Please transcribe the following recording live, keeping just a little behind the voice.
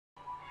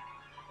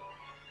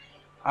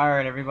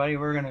Alright, everybody,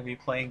 we're going to be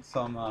playing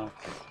some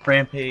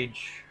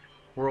Rampage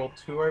World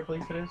Tour, I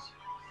believe it is.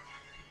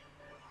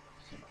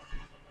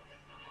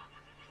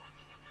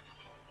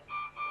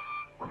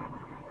 I'm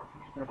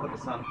going to put the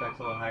sound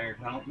effects a little higher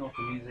because I don't know if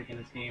the music in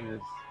this game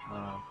is.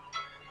 I'm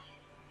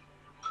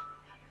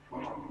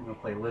going to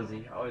play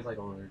Lizzie. I always like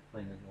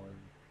playing as Lizzie.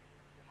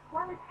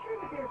 While it's true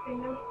that there have been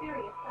no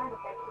serious side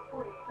effects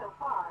reported so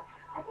far,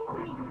 I think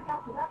we need to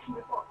stop production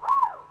before.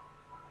 Wow!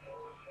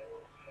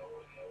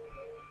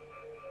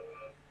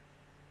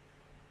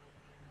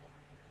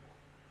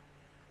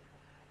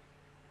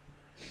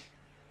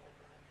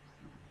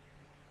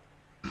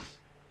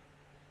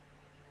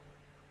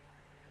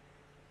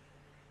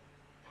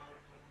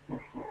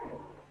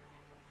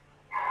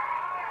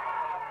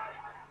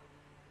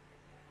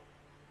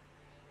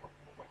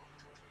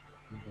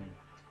 Okay.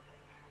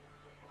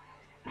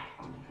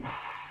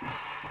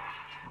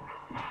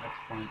 That's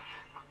fine.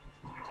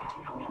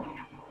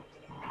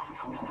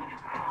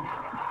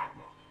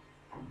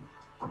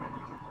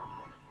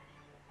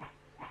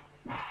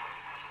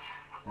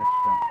 Let's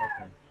jump.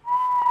 Okay.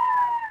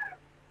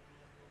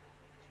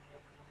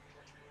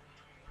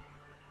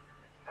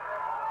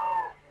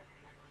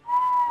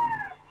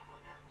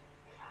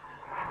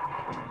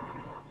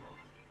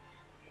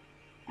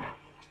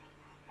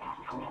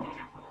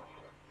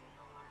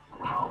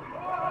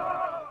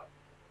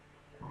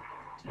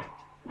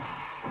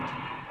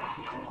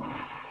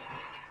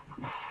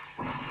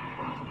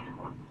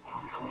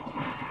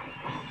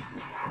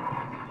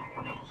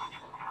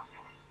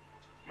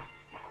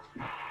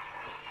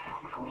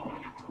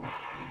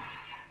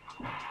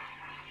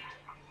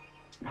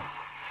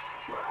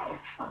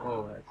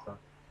 Whoa, that sucks.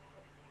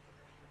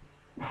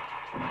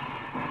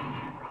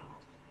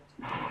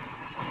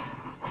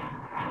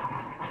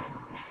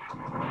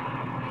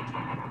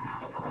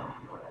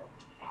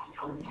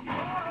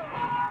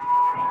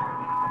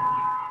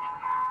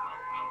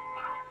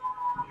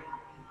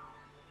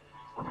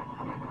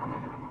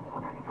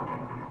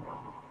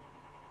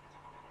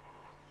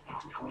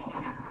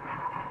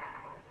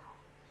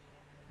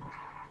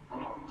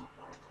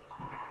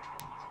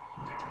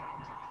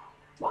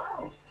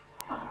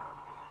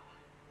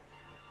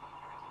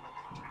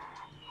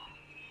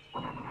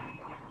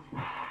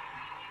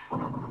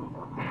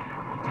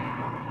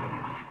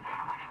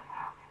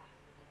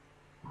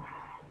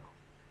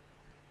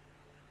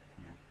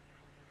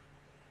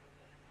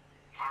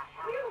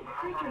 Really, the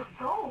creature's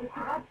goal is to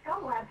wipe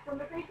scum labs from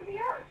the face of the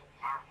earth.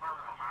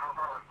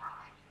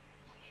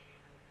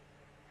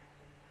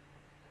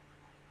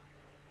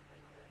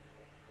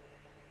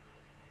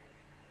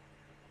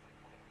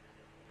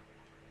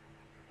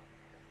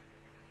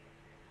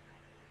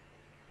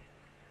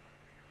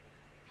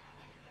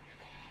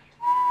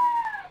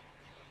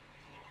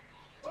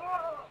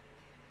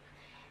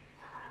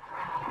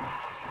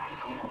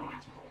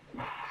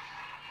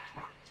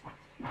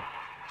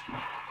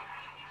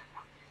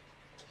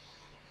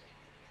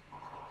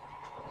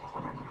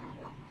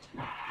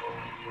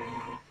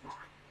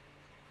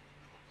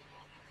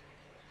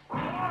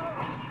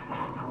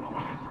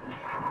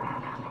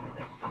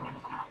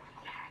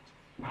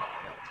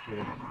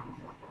 Good.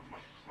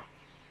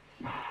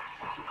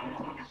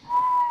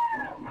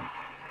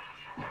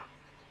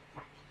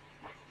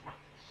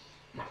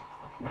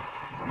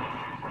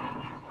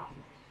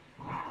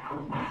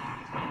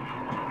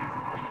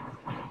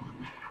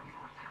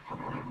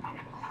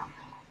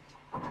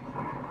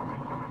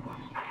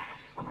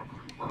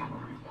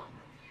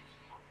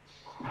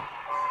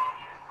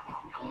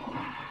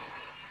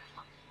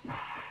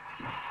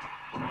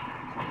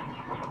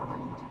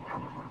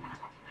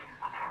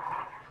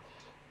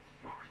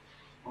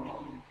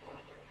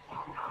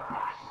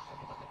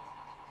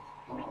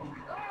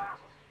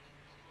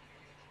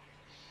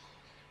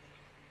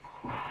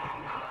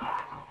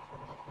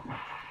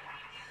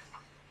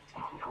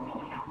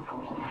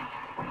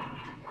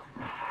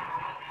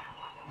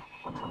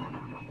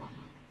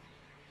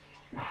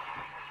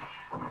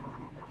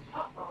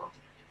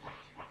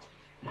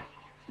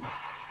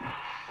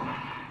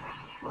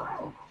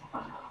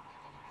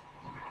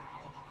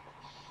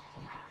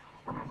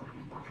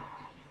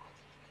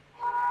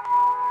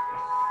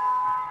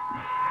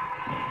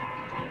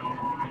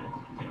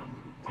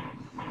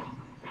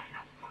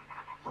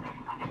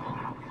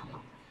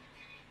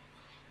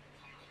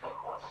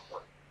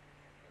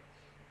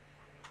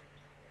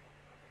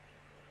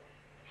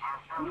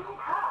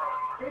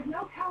 There's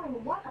no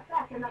telling what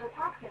effect another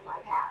toxin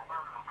might have.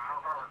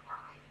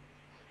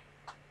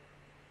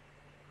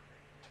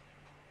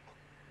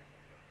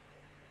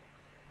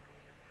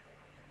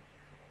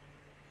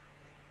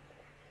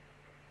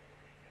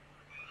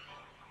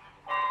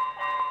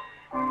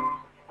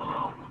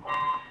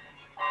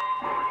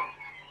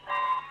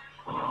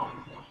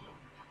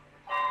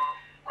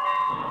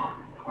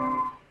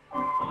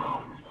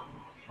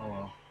 Oh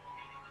well.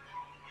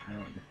 I don't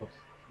know.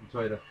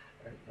 Enjoy the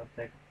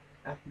effect.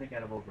 Ethnic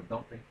edibles, but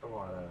don't drink the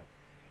water.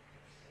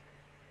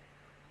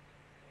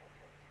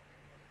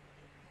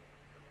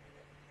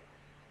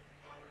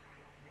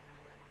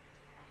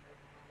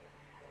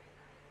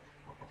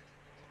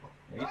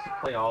 I used to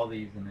play all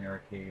these in the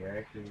arcade. I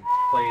actually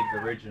played the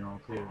original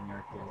too in the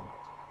arcade.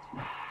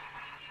 I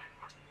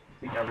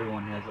think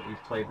everyone has at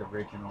least played the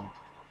original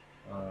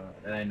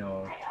that I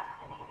know of.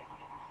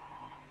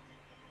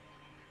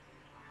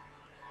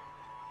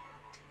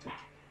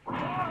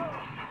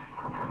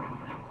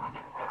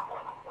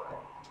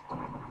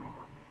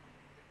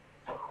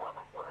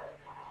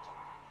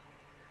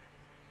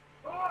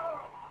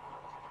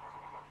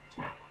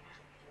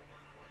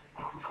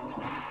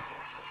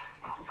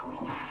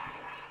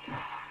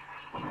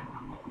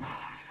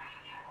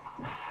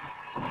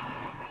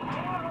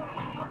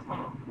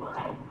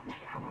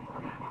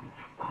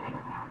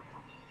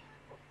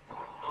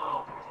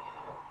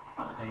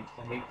 Tanks.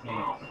 I hate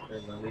tanks.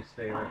 They're my least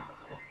favorite.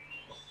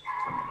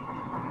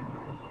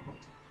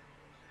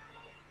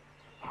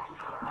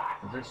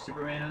 Is there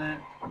Superman in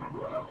that?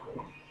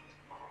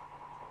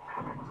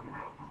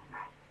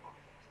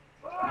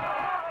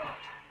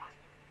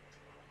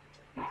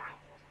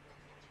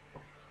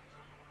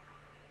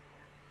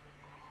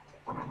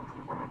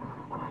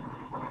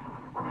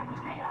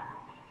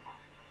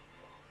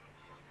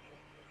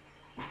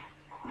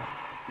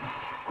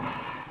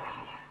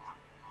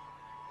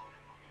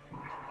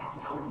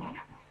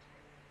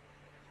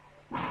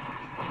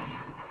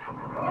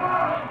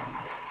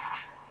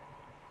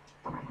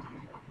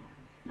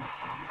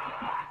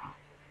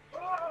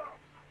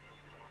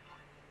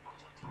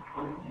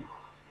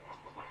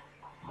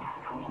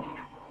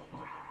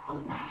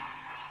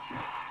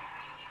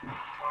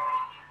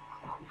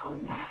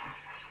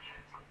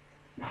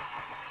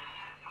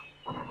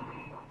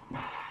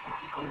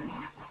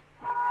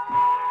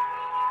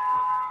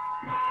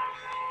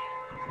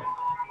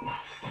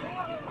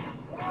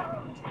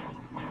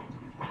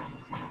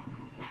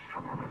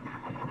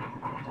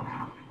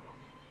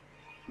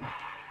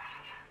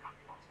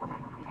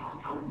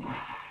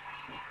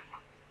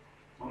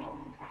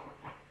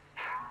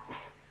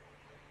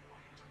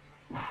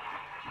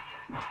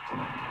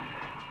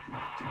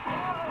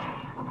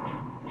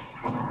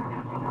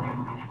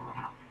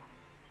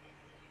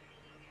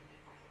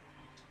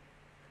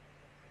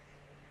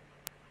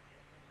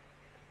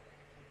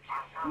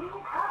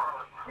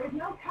 There's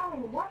no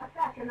telling what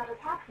effect another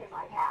toxin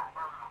might have.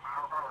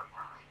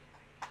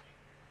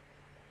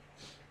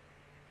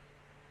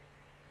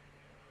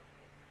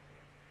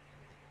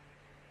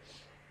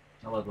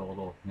 I love the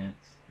little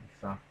hints and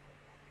stuff.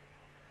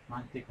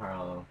 Monte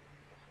Carlo.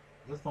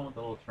 Is this the one with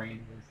the little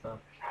trains and stuff?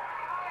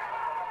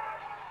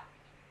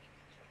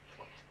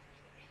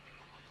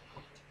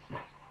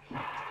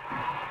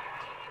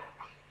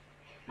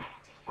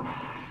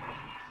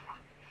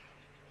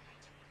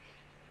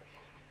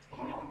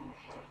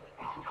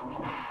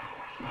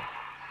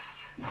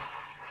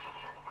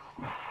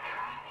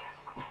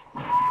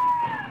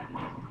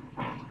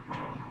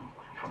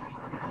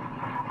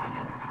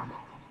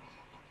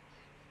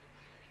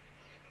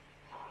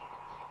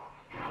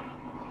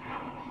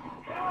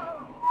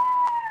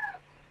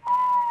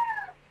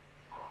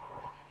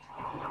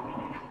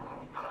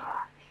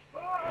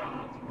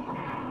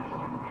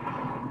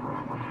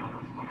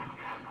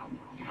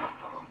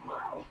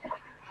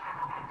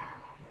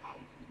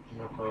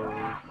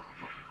 UFOs.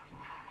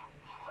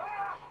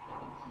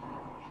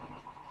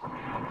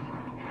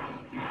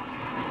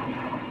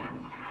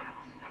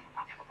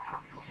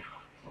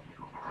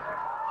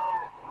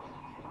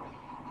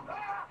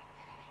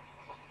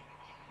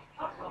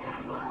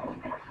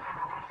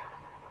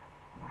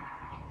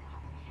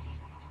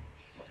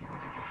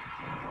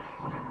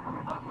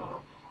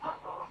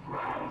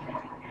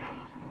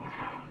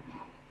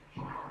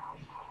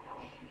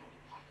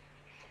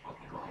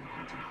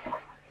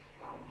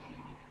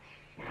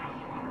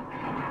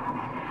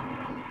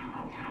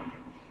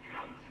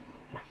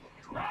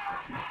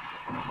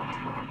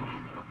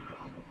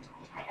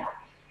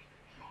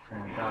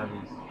 Trying to dodge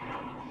these.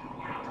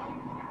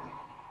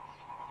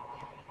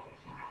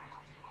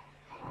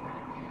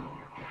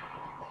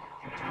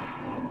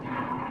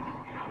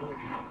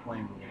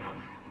 Flame balloon.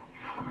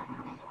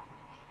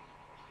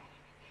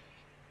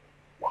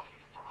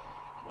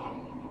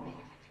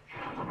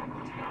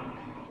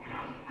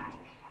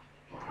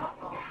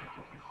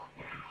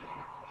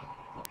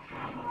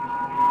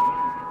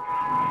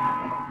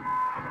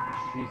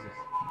 Jesus.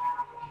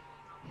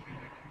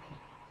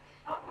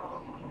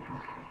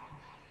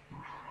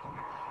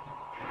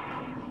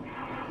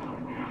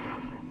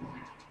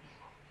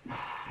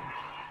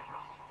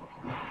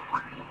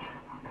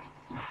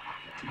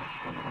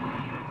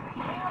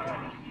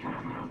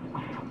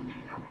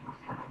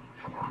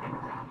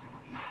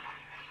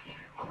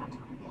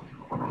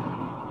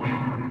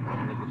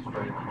 They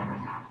destroyed it for me.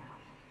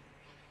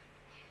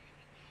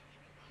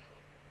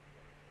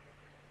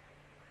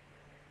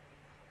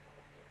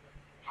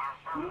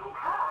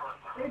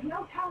 There's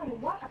no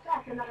telling what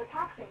effect another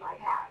toxin might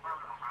have.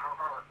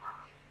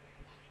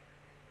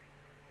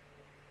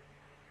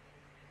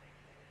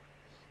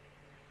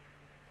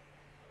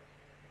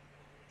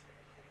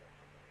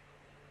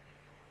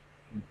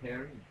 And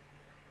Perry.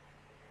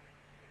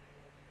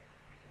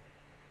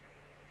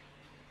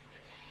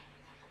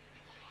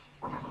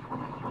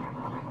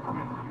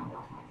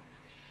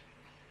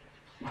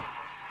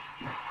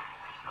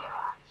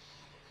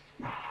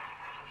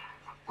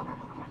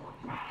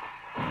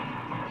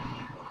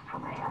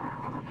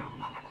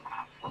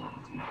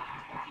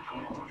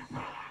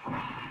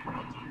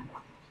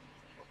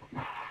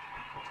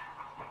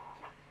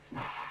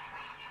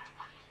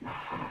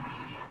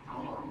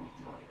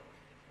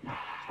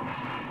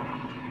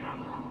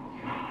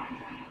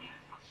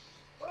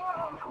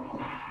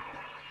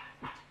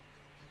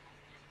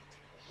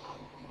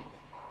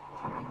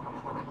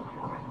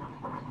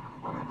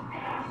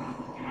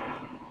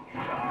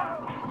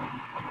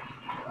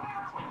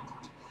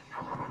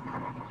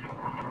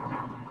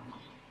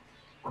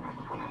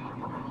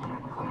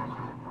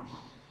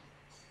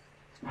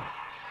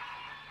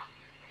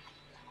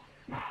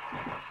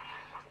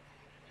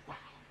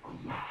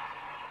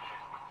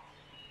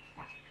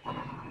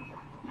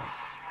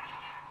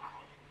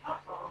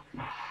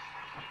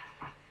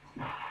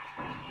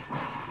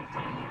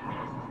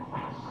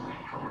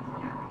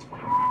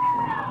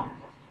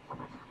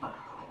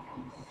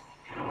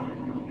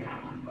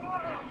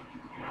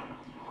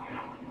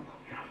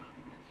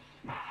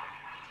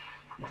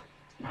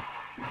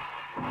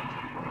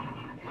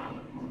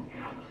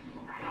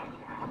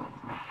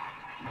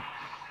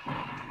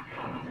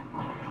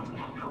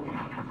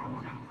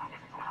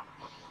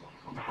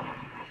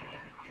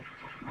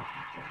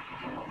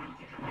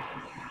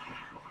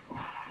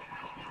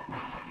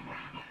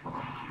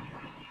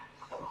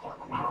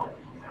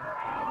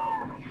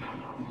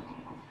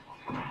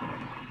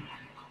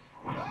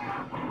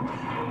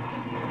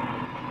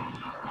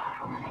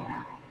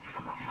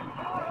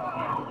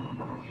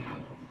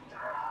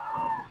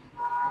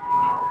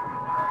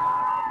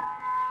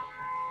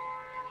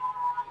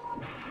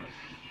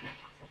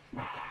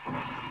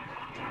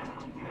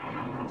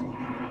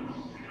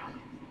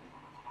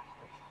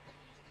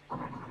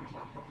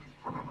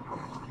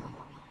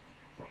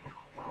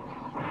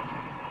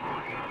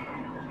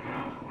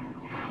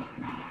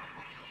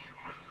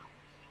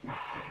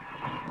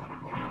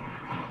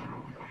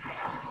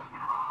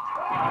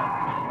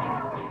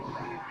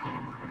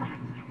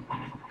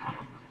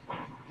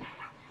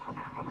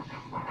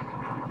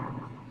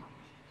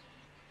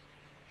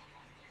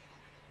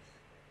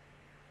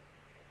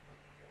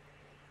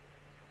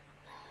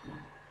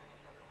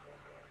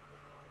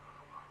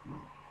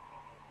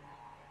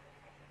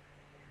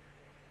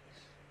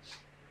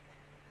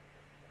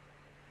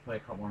 Play a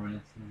couple more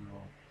minutes and then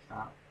we'll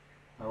stop.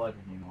 I like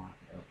it, you know,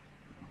 I'll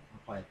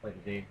probably play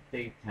the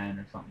day 10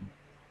 or something.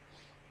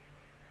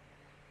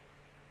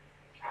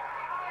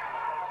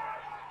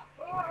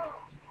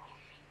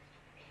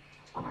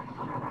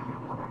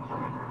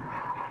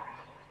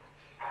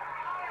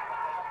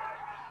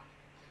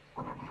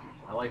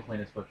 I like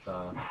playing this with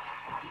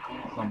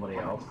somebody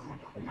else,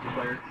 like 2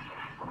 players.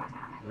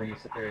 Then you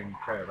sit there and you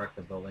try to wreck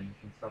the buildings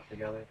and stuff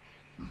together.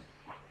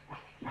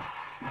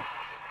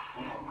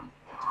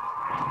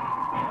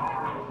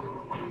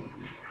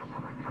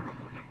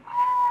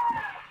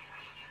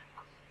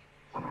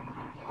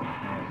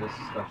 And this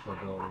special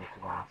ability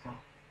is awesome.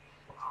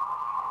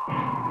 I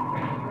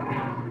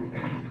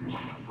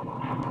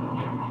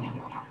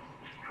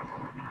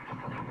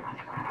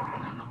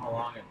don't know how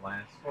long it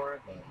lasts for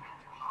it, but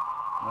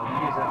I'll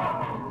use it.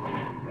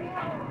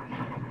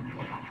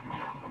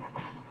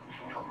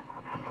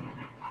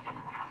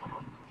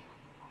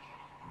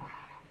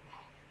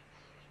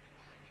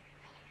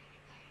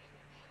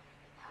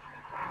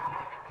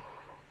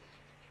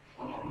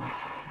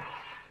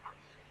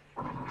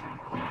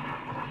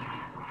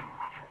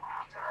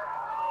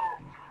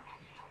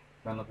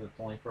 I don't know if it's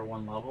only for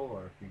 1 level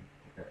or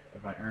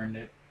if I earned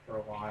it for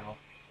a while.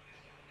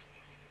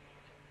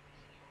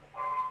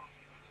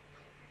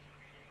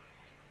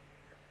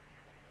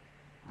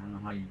 I don't know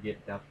how you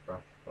get Death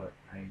Breath, but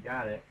I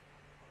got it.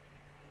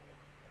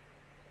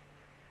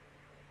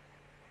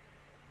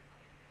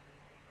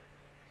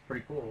 It's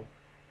pretty cool.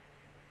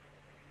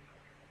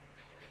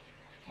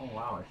 Oh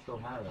wow, I still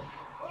have it.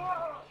 There we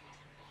go.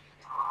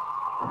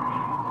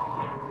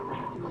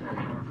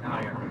 Now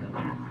I got rid of it.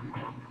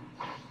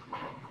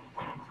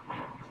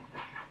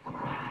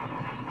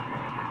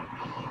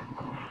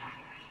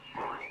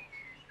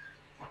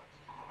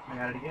 I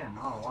got it again.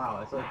 Oh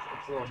wow, it's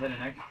little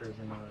hidden extras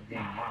in the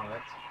game. Wow,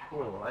 that's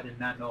cool. I did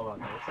not know about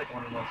that. It's like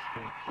one of those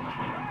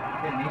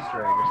hidden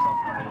Easter egg or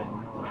something I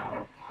didn't know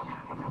about.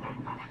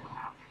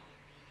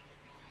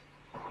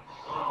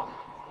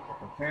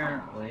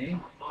 Apparently,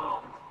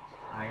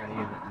 I gotta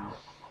use it now.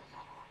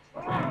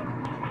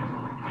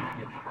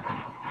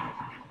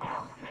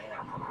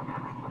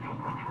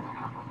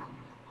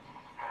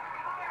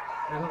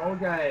 There's an old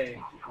guy.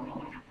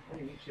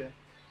 Let me eat you.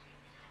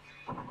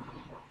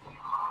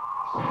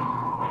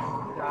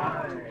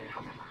 Die.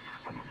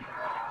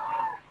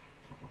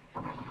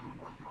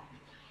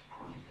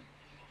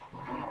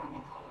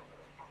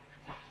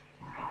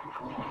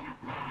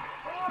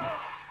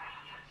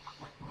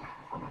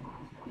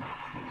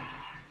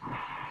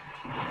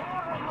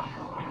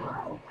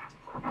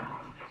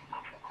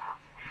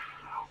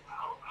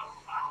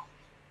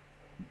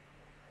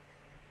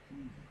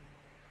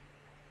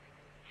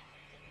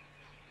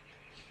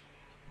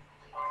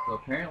 So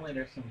apparently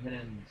there's some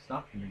hidden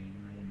stuff in the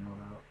game I didn't know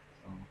about.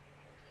 So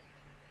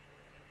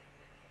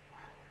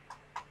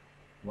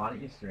a lot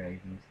of Easter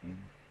eggs in this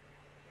game.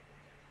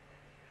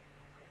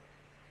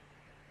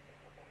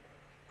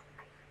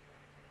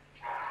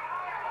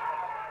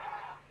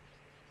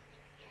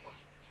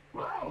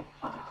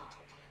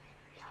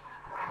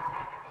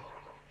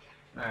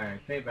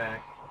 Alright,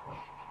 payback.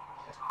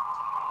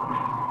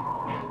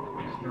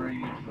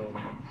 Destroying these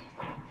buildings.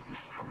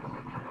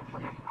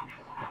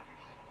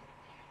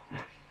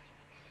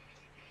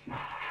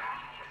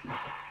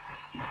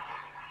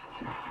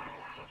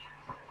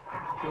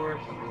 Of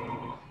course.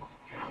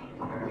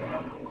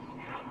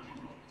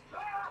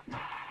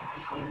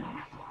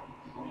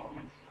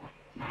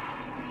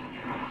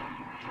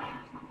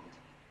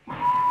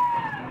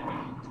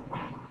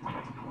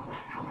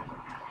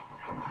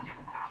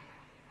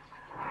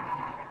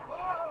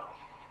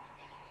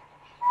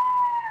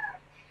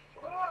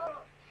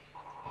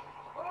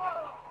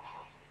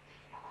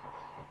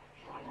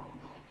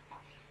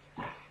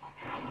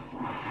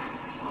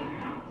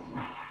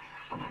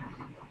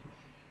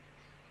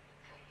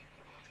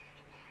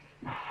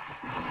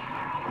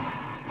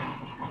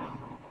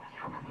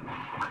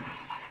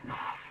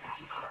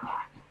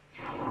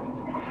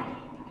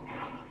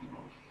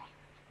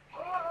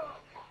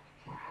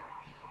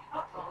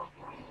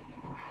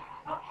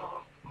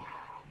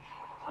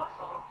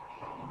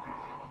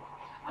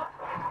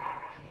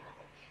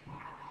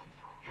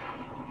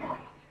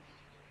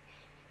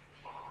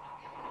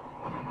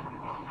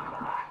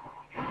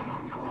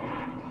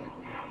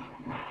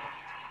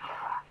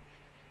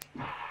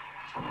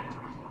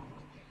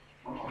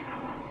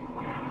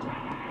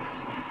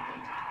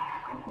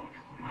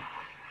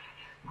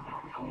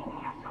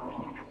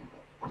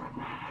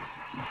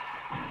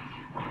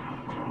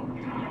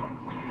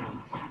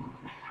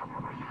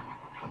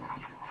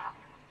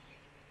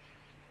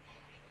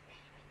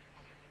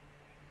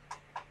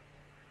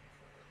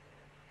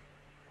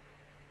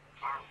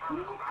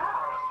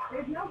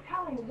 There's no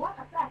telling what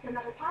effect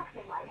another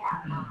toxin might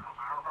have.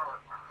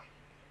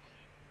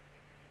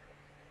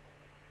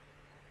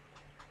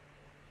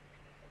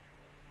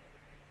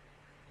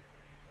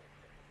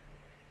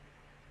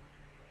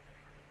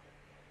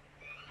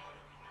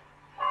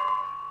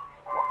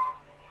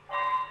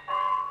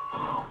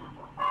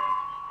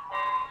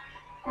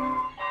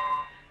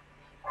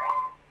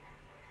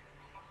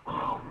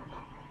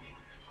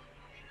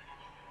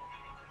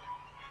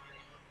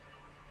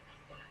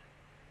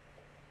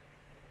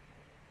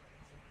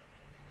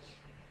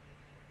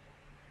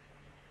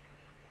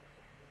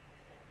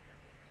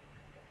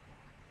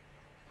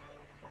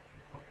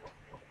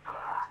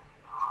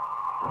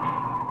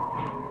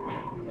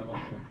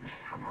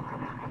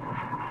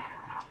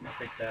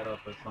 that up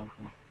or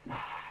something. I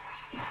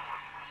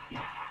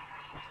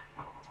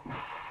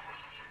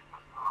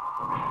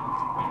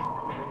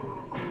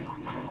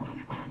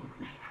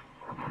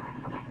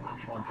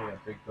want to take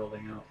that big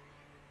building out.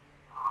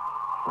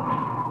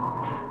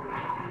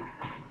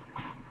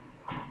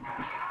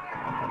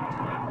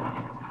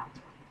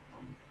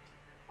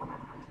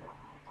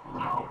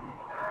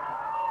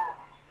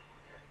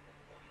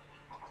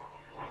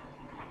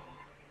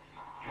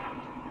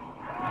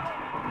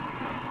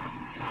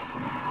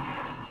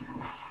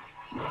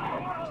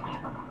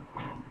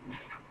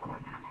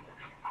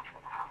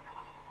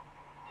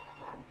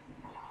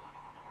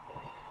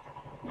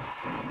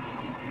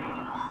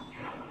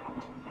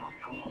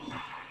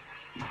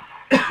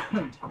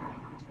 Ooh.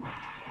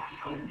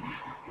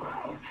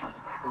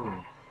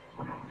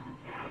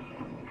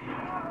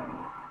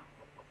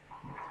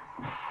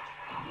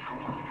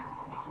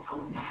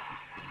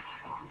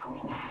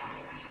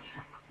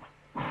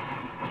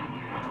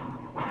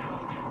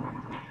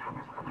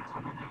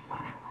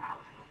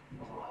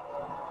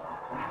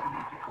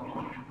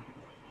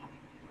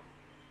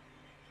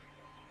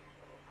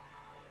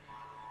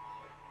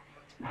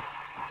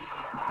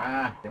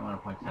 Ah, didn't want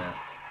to punch that.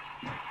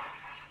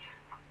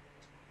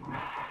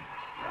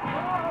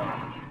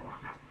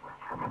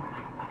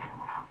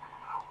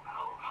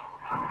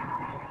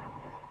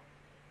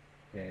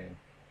 Okay.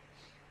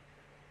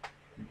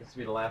 This will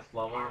be the last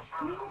level,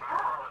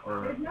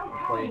 or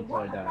play until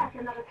I die.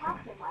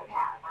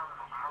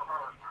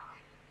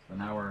 So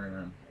now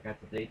I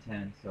got to day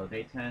 10. So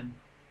day 10,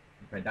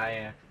 if I die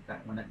after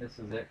that, this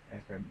is it.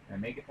 After I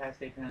make it past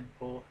day 10,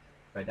 cool.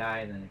 If I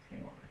die, then it's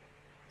game over.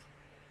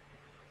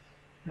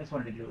 I just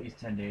wanted to do at least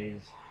 10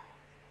 days.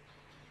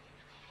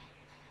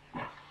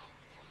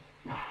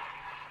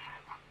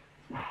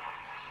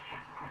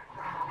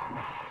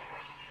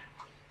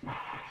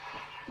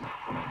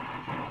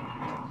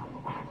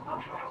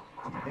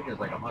 I think there's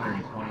like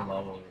 120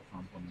 levels or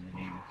something in the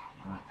game.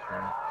 I'm not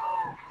sure.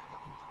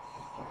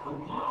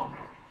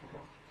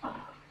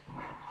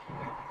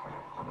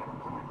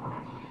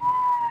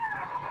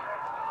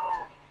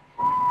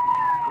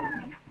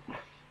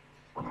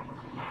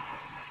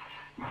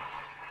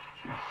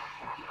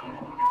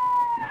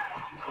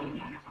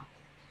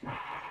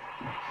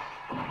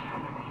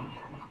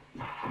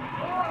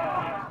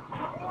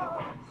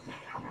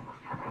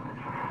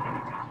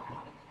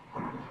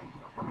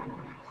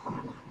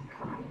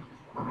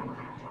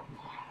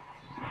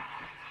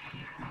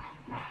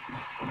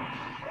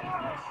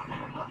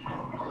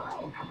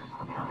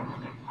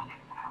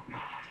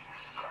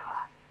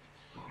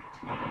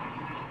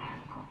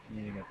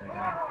 Need to get that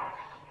guy.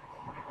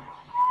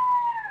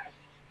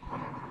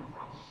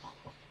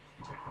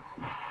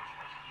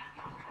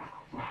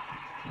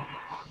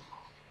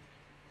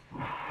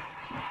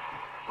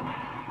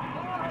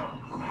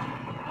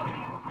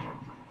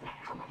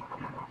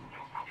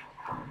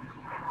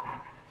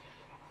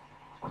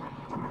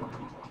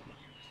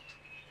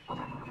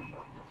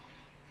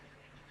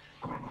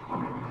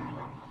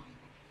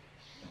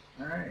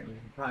 Alright, we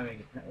can probably make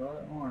it a little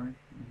bit more.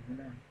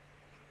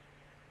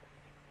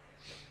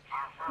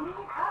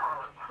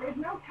 There's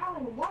no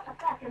telling what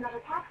effect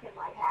another toxin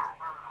might have.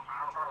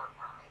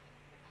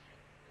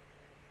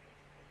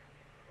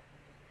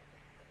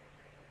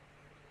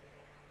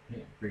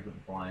 Yeah,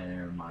 frequent flying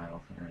air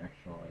miles and an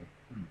extra life.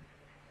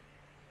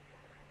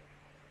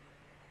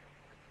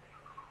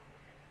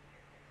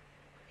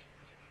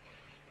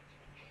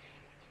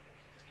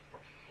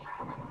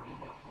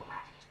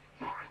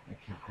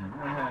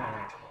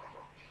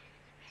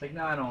 It's like,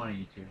 no, I don't want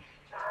to eat you.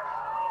 I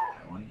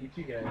want to eat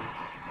you guys.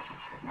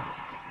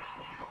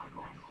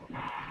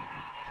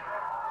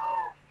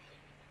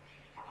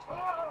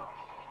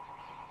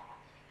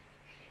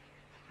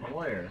 A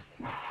lawyer.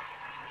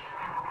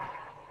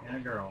 And a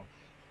girl.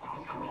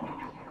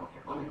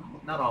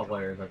 Not all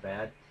lawyers are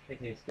bad. They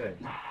taste good.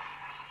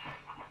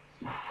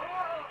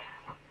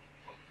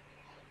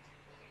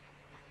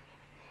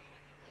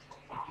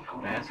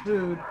 Fast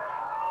food.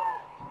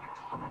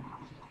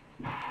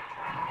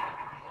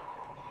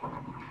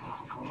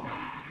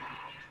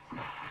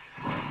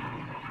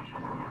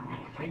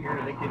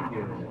 Finger licking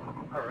good.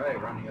 Alright,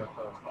 running up.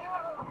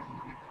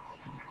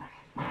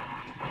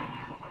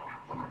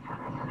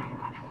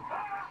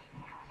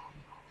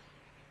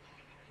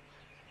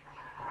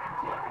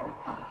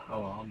 Oh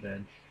well, I'm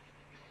dead.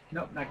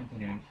 Nope, not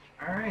continuing.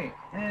 Alright,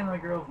 and my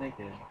girl's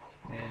naked.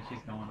 And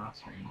she's going off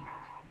screen.